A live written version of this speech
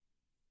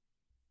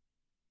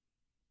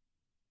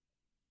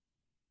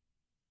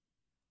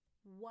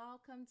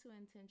Welcome to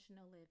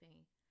Intentional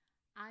Living.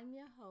 I'm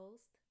your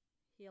host,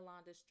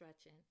 Yolanda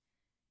Stretchin.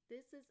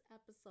 This is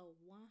episode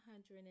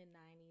 199.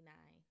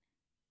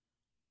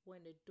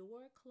 When the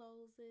door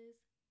closes,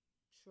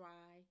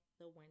 try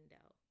the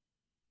window.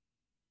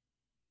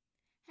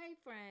 Hey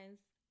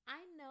friends,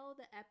 I know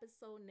the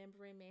episode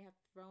numbering may have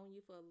thrown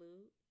you for a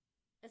loop,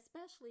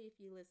 especially if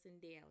you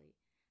listen daily,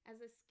 as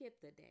I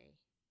skipped a day.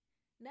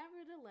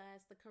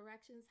 Nevertheless, the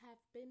corrections have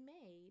been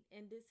made,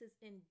 and this is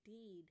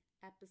indeed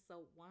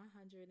episode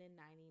 199.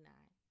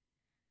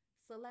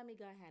 So let me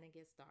go ahead and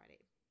get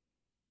started.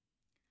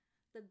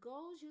 The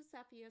goals you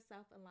set for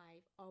yourself in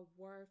life are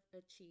worth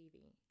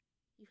achieving.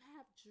 You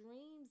have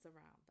dreams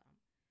around them.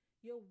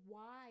 Your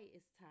why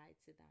is tied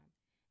to them,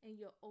 and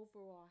your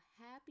overall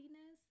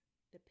happiness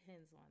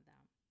depends on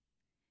them.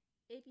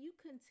 If you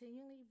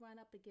continually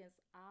run up against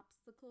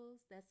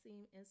obstacles that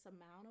seem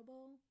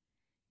insurmountable,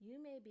 you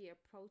may be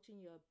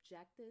approaching your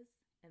objectives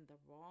in the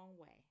wrong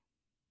way.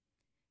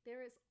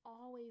 There is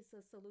always a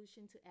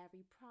solution to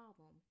every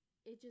problem.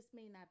 It just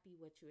may not be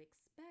what you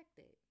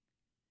expected.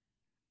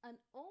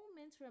 An old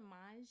mentor of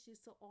mine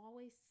used to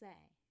always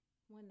say,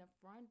 when the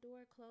front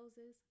door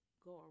closes,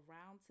 go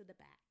around to the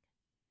back.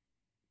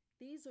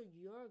 These are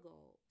your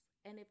goals,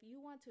 and if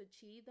you want to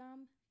achieve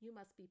them, you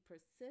must be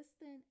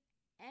persistent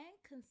and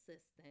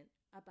consistent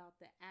about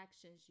the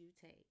actions you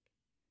take.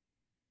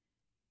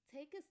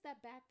 Take a step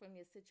back from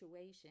your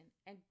situation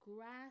and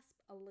grasp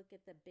a look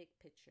at the big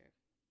picture.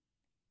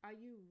 Are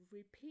you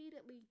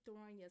repeatedly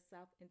throwing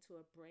yourself into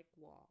a brick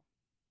wall?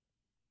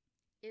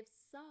 If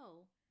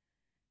so,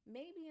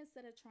 maybe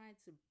instead of trying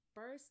to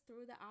burst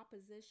through the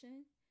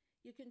opposition,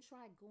 you can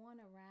try going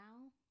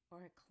around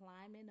or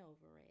climbing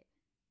over it.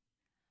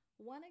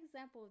 One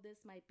example of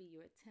this might be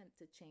your attempt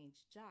to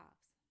change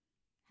jobs.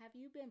 Have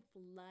you been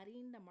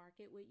flooding the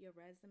market with your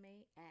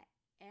resume at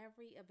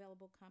every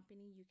available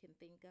company you can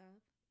think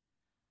of,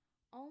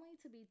 only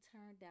to be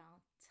turned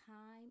down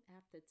time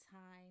after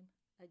time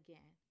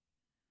again,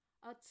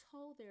 or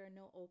told there are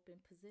no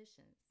open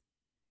positions?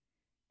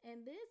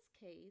 In this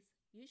case,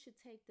 you should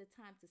take the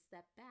time to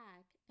step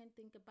back and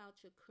think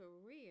about your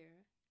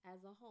career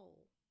as a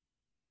whole.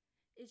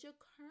 Is your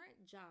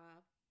current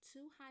job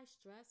too high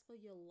stress for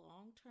your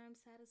long-term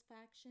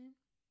satisfaction?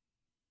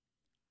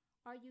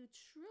 Are you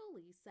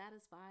truly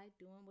satisfied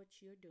doing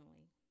what you're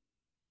doing?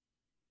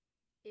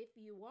 If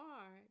you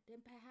are, then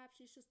perhaps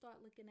you should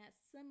start looking at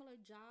similar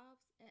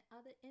jobs in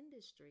other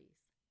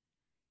industries.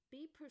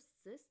 Be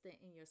persistent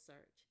in your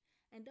search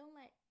and don't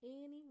let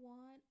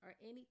anyone or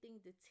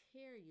anything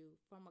deter you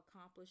from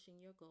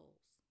accomplishing your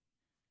goals.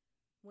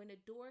 When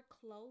the door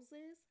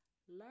closes,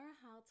 learn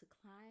how to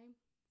climb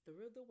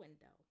through the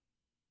window.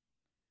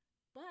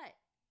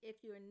 But if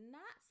you're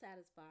not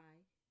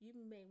satisfied, you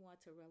may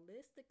want to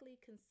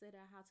realistically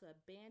consider how to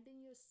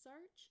abandon your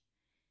search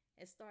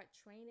and start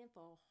training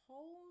for a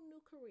whole new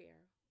career,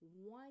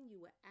 one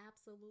you would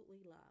absolutely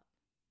love.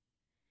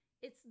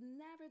 It's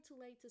never too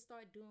late to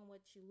start doing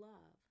what you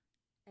love.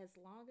 As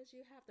long as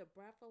you have the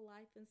breath of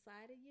life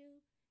inside of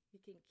you, you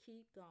can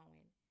keep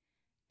going.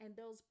 And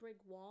those brick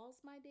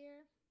walls, my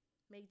dear,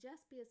 may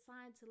just be a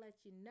sign to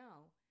let you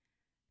know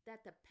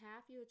that the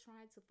path you're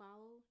trying to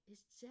follow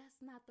is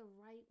just not the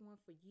right one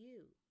for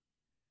you.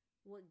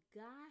 What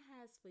God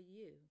has for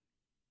you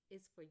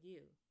is for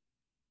you.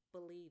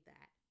 Believe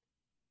that.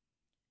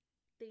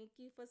 Thank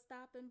you for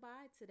stopping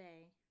by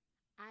today.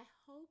 I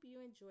hope you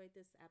enjoyed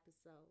this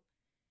episode.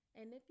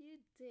 And if you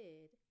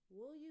did,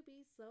 will you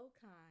be so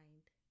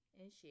kind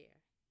and share?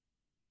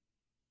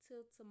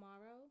 Till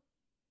tomorrow,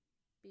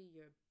 be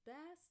your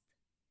best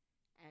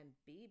and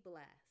be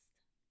blessed.